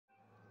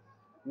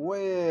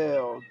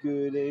Well,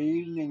 good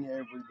evening,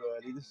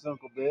 everybody. This is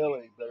Uncle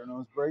Billy, better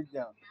known as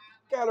Breakdown.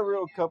 Got a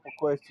real couple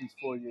questions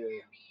for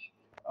you.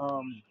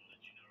 Um,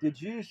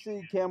 did you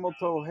see Camel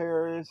Toe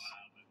Harris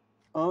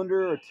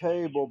under a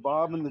table,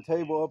 bobbing the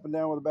table up and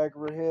down with the back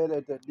of her head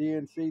at that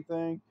DNC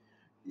thing?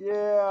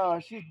 Yeah,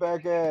 she's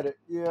back at it.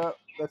 Yeah,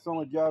 that's the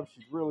only job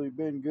she's really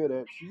been good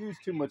at. She used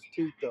too much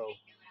teeth, though,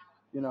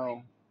 you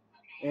know,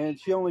 and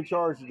she only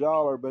charged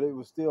 $1, but it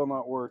was still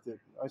not worth it.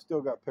 I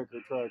still got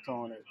picker tracks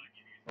on it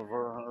of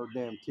her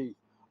damn teeth.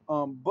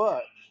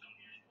 But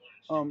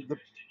the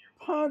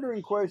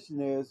pondering question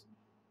is,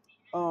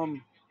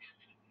 um,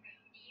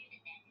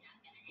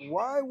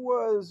 why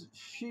was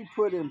she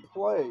put in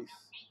place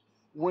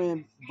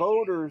when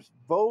voters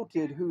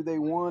voted who they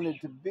wanted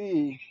to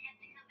be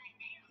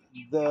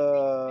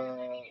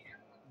the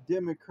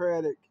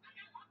Democratic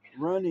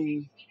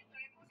running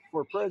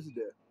for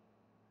president?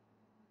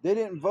 They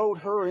didn't vote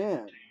her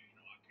in,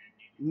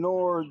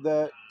 nor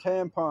that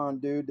tampon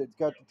dude that's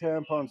got the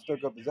tampon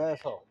stuck up his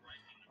asshole.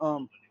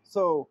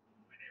 So,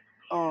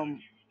 um,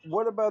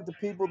 what about the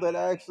people that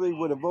actually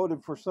would have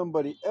voted for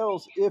somebody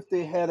else if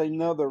they had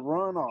another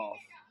runoff?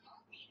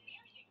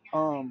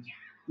 Um,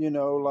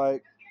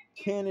 like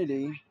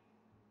Kennedy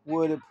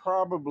would have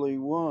probably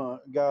won,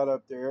 got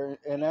up there,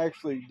 and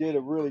actually did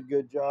a really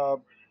good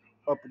job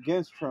up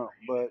against Trump.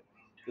 But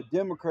the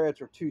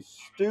Democrats are too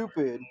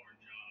stupid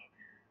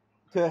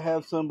to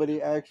have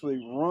somebody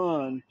actually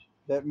run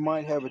that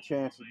might have a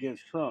chance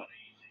against Trump.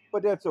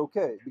 But that's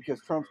okay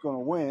because Trump's going to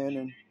win,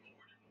 and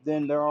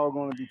then they're all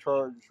going to be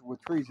charged with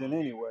treason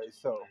anyway.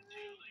 So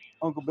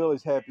Uncle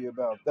Billy's happy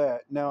about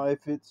that. Now, if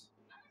it's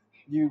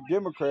you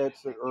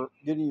Democrats that are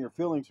getting your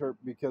feelings hurt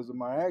because of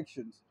my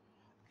actions,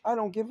 I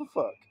don't give a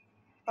fuck.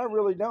 I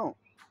really don't.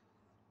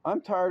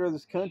 I'm tired of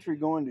this country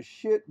going to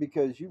shit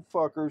because you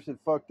fuckers have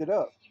fucked it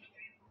up.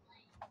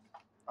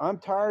 I'm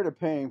tired of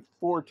paying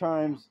 4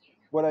 times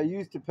what I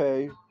used to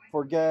pay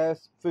for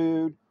gas,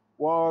 food,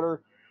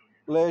 water,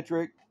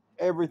 electric,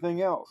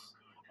 everything else.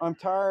 I'm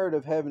tired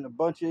of having a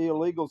bunch of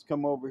illegals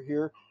come over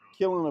here,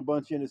 killing a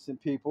bunch of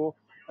innocent people,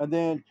 and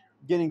then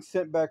getting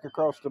sent back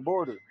across the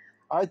border.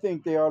 I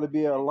think they ought to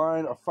be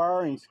a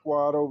firing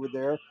squad over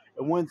there,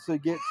 and once they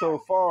get so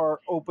far,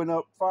 open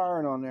up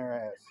firing on their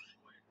ass.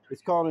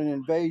 It's called an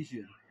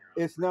invasion.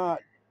 It's not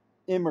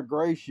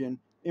immigration.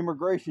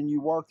 Immigration,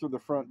 you walk through the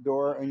front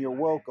door and you're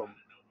welcome.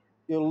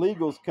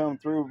 Illegals come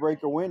through,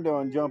 break a window,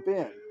 and jump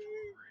in.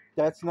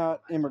 That's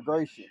not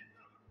immigration.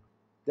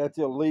 That's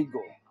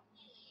illegal.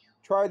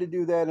 Try to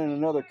do that in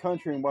another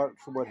country and watch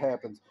what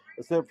happens.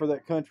 Except for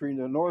that country in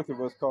the north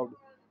of us called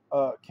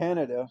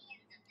Canada.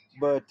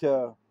 But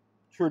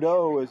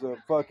Trudeau is a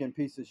fucking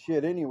piece of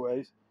shit,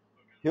 anyways.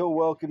 He'll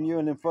welcome you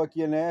and then fuck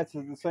you in the ass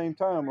at the same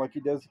time, like he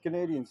does the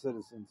Canadian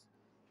citizens.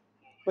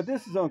 But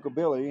this is Uncle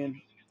Billy, and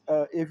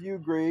if you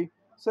agree,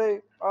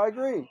 say, I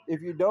agree.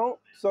 If you don't,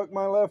 suck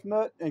my left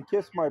nut and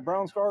kiss my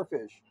brown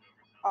starfish.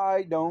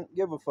 I don't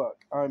give a fuck.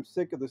 I'm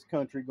sick of this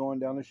country going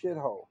down a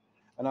shithole.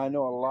 And I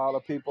know a lot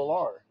of people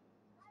are.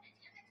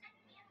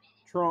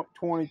 Trump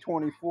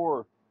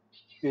 2024,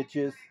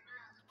 bitches.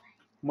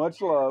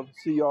 Much love.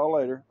 See y'all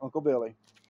later. Uncle Billy.